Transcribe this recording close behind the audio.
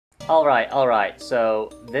Alright, so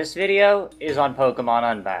this video is on Pokemon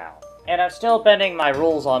Unbound. And I'm still bending my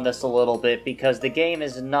rules on this a little bit because the game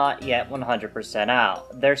is not yet 100%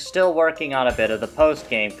 out. They're still working on a bit of the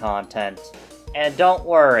post-game content. And don't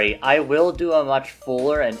worry, I will do a much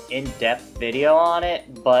fuller and in-depth video on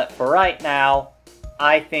it, but for right now,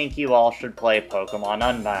 I think you all should play Pokemon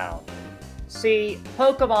Unbound. See,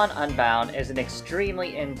 Pokemon Unbound is an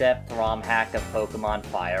extremely in-depth Romhack of Pokemon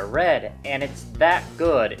Fire Red, and it's that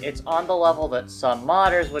good. It's on the level that some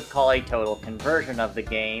modders would call a total conversion of the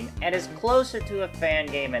game, and is closer to a fan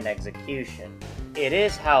game in execution. It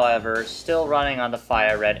is, however, still running on the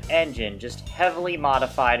Fire Red engine, just heavily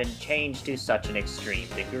modified and changed to such an extreme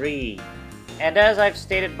degree. And as I've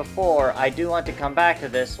stated before, I do want to come back to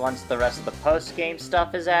this once the rest of the post-game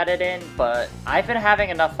stuff is added in, but I've been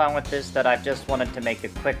having enough fun with this that I've just wanted to make a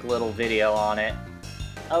quick little video on it.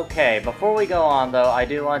 Okay, before we go on though, I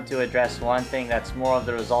do want to address one thing that's more of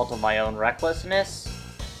the result of my own recklessness.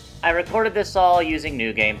 I recorded this all using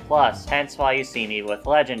New Game Plus, hence why you see me with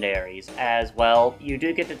legendaries, as well, you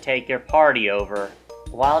do get to take your party over.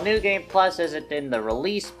 While New Game Plus isn't in the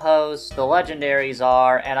release post, the legendaries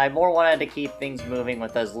are, and I more wanted to keep things moving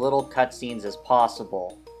with as little cutscenes as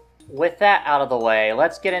possible. With that out of the way,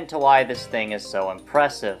 let's get into why this thing is so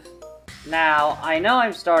impressive. Now, I know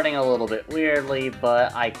I'm starting a little bit weirdly,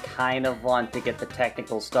 but I kind of want to get the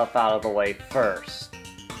technical stuff out of the way first.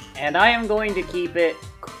 And I am going to keep it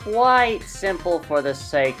quite simple for the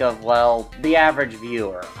sake of, well, the average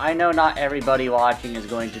viewer. I know not everybody watching is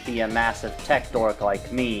going to be a massive tech dork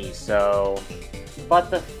like me, so...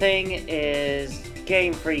 But the thing is,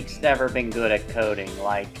 Game Freak's never been good at coding,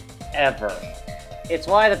 like, ever. It's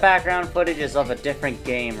why the background footage is of a different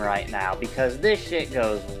game right now, because this shit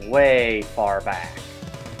goes way far back.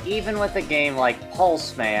 Even with a game like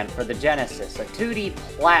Pulseman for the Genesis, a 2D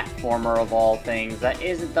platformer of all things that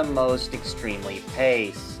isn't the most extremely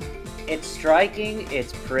paced. It's striking,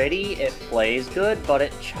 it's pretty, it plays good, but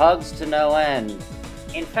it chugs to no end.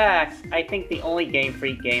 In fact, I think the only Game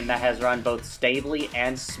Freak game that has run both stably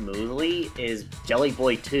and smoothly is Jelly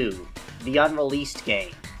Boy 2, the unreleased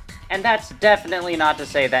game. And that's definitely not to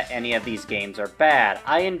say that any of these games are bad.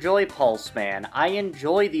 I enjoy Pulseman. I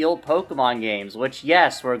enjoy the old Pokemon games, which,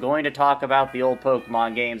 yes, we're going to talk about the old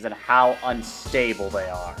Pokemon games and how unstable they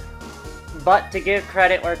are. But to give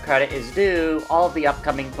credit where credit is due, all of the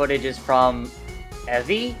upcoming footage is from...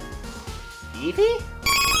 Eevee?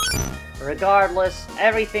 Regardless,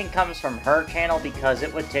 everything comes from her channel because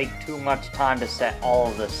it would take too much time to set all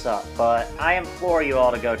of this up, but I implore you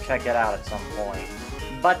all to go check it out at some point.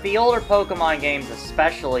 But the older Pokemon games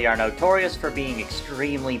especially are notorious for being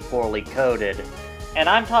extremely poorly coded. And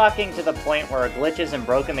I'm talking to the point where glitches and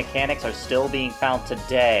broken mechanics are still being found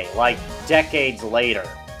today, like decades later.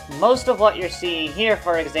 Most of what you're seeing here,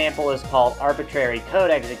 for example, is called arbitrary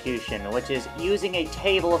code execution, which is using a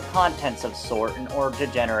table of contents of sort in order to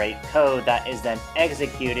generate code that is then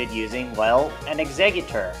executed using, well, an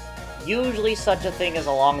executor. Usually such a thing is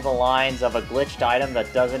along the lines of a glitched item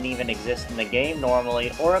that doesn't even exist in the game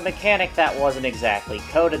normally, or a mechanic that wasn't exactly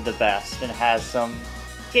coded the best and has some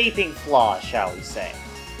gaping flaws, shall we say.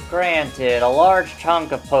 Granted, a large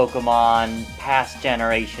chunk of Pokemon past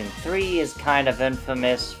Generation 3 is kind of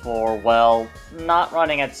infamous for, well, not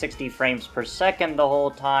running at 60 frames per second the whole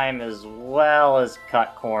time as well as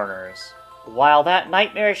cut corners. While that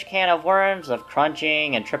nightmarish can of worms of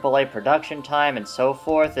crunching and AAA production time and so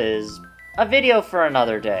forth is a video for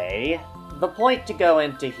another day, the point to go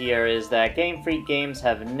into here is that Game Freak games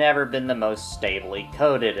have never been the most stably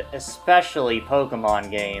coded, especially Pokemon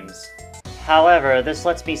games. However, this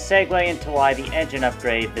lets me segue into why the engine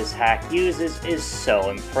upgrade this hack uses is so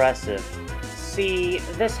impressive. See,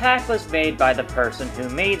 this hack was made by the person who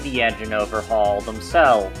made the engine overhaul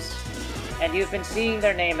themselves. And you've been seeing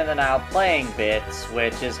their name in the Now Playing bits,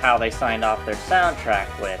 which is how they signed off their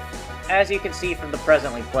soundtrack with. As you can see from the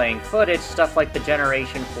presently playing footage, stuff like the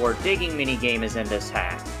Generation 4 digging minigame is in this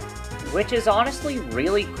hack. Which is honestly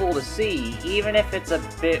really cool to see, even if it's a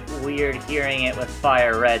bit weird hearing it with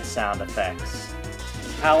Fire Red sound effects.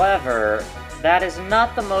 However, that is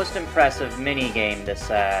not the most impressive minigame this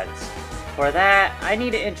adds. For that, I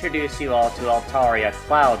need to introduce you all to Altaria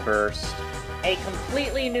Cloudburst, a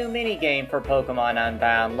completely new minigame for Pokemon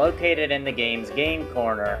Unbound located in the game's Game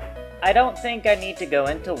Corner. I don't think I need to go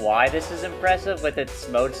into why this is impressive with its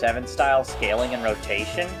Mode 7 style scaling and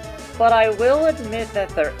rotation, but I will admit that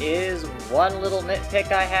there is one little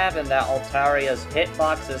nitpick I have in that Altaria's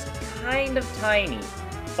hitbox is kind of tiny.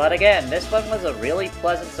 But again, this one was a really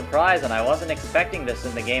pleasant surprise and I wasn't expecting this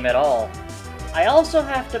in the game at all. I also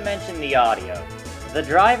have to mention the audio. The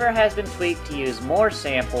driver has been tweaked to use more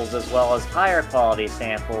samples as well as higher quality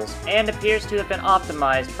samples, and appears to have been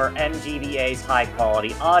optimized for MGBA's high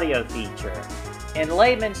quality audio feature. In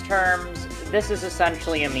layman's terms, this is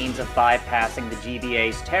essentially a means of bypassing the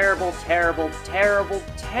GBA's terrible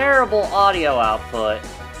audio output,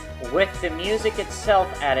 with the music itself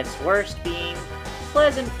at its worst being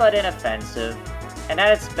pleasant but inoffensive, and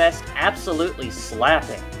at its best absolutely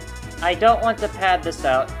slapping. I don't want to pad this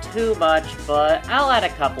out too much, but I'll add a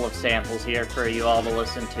couple of samples here for you all to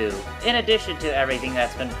listen to, in addition to everything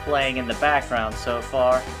that's been playing in the background so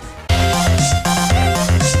far.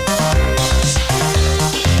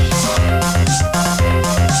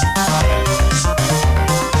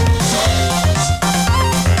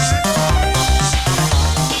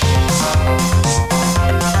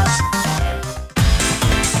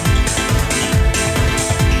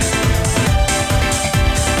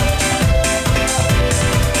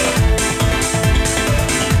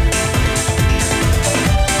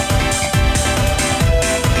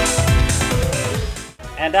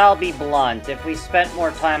 And I'll be blunt, if we spent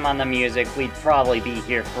more time on the music, we'd probably be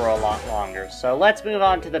here for a lot longer. So let's move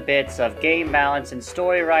on to the bits of game balance and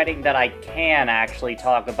story writing that I can actually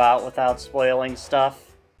talk about without spoiling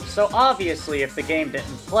stuff. So obviously, if the game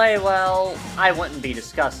didn't play well, I wouldn't be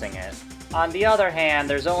discussing it. On the other hand,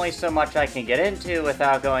 there's only so much I can get into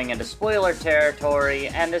without going into spoiler territory,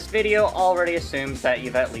 and this video already assumes that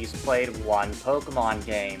you've at least played one Pokemon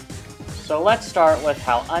game. So let's start with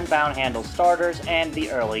how Unbound handles starters and the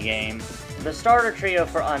early game. The starter trio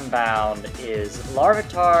for Unbound is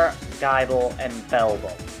Larvitar, Geibel, and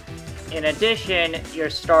Belbel. In addition, your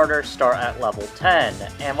starters start at level 10,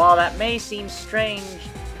 and while that may seem strange,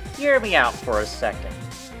 hear me out for a second.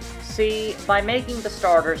 See, by making the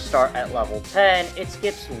starters start at level 10, it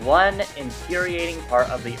skips one infuriating part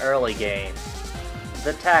of the early game.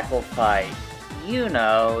 The tackle fight.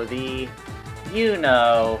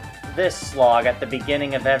 This slog at the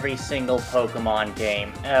beginning of every single Pokemon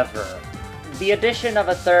game ever. The addition of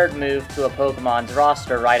a third move to a Pokemon's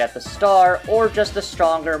roster right at the start, or just a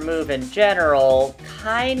stronger move in general,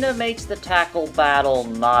 kinda makes the tackle battle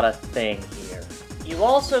not a thing here. You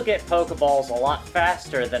also get Pokeballs a lot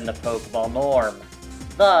faster than the Pokeball norm,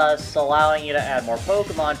 thus allowing you to add more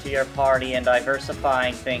Pokemon to your party and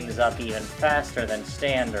diversifying things up even faster than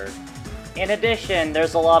standard. In addition,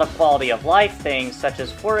 there's a lot of quality of life things, such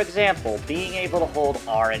as, for example, being able to hold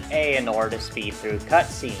R and A in order to speed through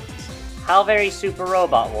cutscenes. How very Super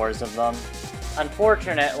Robot Wars of them.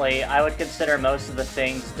 Unfortunately, I would consider most of the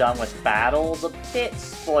things done with battles a bit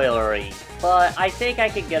spoilery, but I think I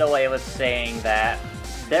could get away with saying that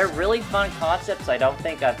they're really fun concepts I don't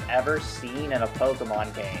think I've ever seen in a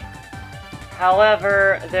Pokemon game.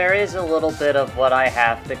 However, there is a little bit of what I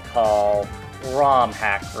have to call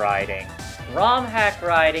Romhack writing. Romhack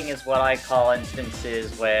writing is what I call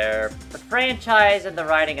instances where the franchise and the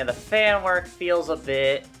writing of the fan work feels a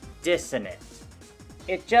bit dissonant.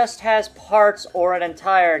 It just has parts or an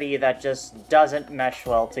entirety that just doesn't mesh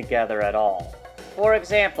well together at all. For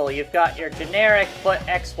example, you've got your generic put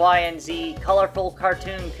X, Y, and Z colorful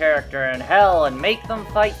cartoon character in hell and make them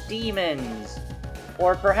fight demons.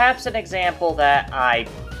 Or perhaps an example that I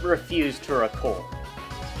refuse to record.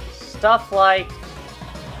 Stuff like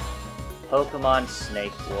Pokemon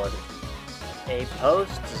Snakewood, a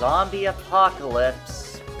post-zombie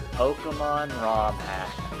apocalypse Pokemon Romhack.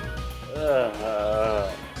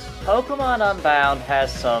 Pokemon Unbound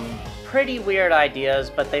has some pretty weird ideas,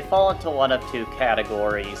 but they fall into one of two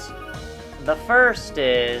categories. The first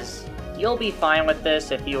is, you'll be fine with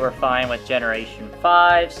this if you were fine with Generation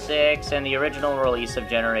 5, 6, and the original release of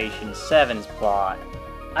Generation 7's plot.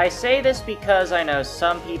 I say this because I know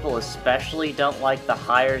some people especially don't like the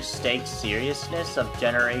higher stakes seriousness of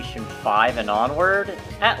Generation 5 and onward,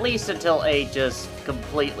 at least until 8 just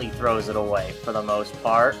completely throws it away for the most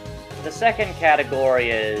part. The second category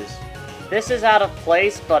is, this is out of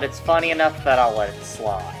place, but it's funny enough that I'll let it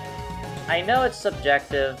slide. I know it's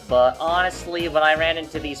subjective, but honestly, when I ran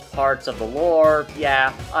into these parts of the lore,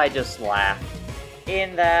 yeah, I just laughed.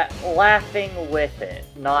 In that laughing with it,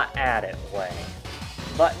 not at it way.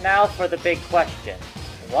 But now for the big question.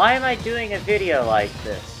 Why am I doing a video like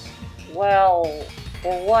this? Well,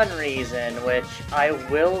 for one reason, which I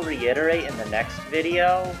will reiterate in the next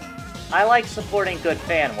video, I like supporting good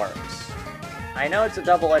fan works. I know it's a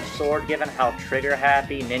double-edged sword given how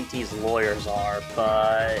trigger-happy Ninty's lawyers are,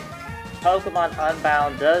 but Pokemon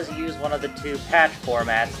Unbound does use one of the two patch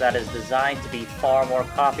formats that is designed to be far more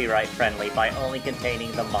copyright-friendly by only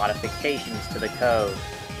containing the modifications to the code.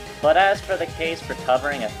 But as for the case for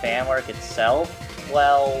covering a fan work itself,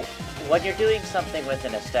 well, when you're doing something with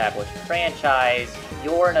an established franchise,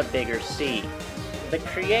 you're in a bigger seat. The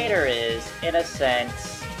creator is, in a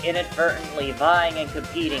sense, inadvertently vying and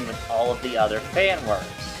competing with all of the other fan works.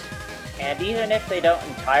 And even if they don't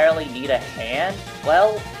entirely need a hand,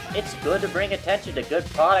 well, it's good to bring attention to good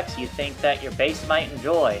products you think that your base might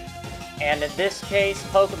enjoy. And in this case,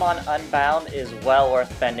 Pokemon Unbound is well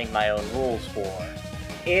worth bending my own rules for.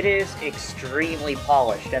 It is extremely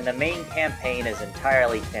polished, and the main campaign is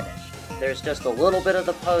entirely finished. There's just a little bit of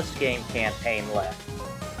the post-game campaign left.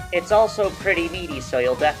 It's also pretty meaty, so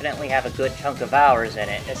you'll definitely have a good chunk of hours in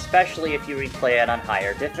it, especially if you replay it on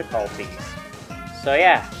higher difficulties. So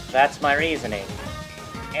yeah, that's my reasoning.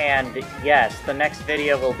 And yes, the next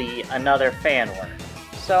video will be another fan work.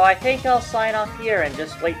 So I think I'll sign off here and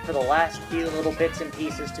just wait for the last few little bits and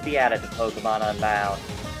pieces to be added to Pokemon Unbound.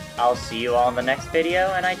 I'll see you all in the next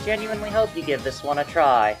video, and I genuinely hope you give this one a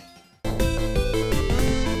try.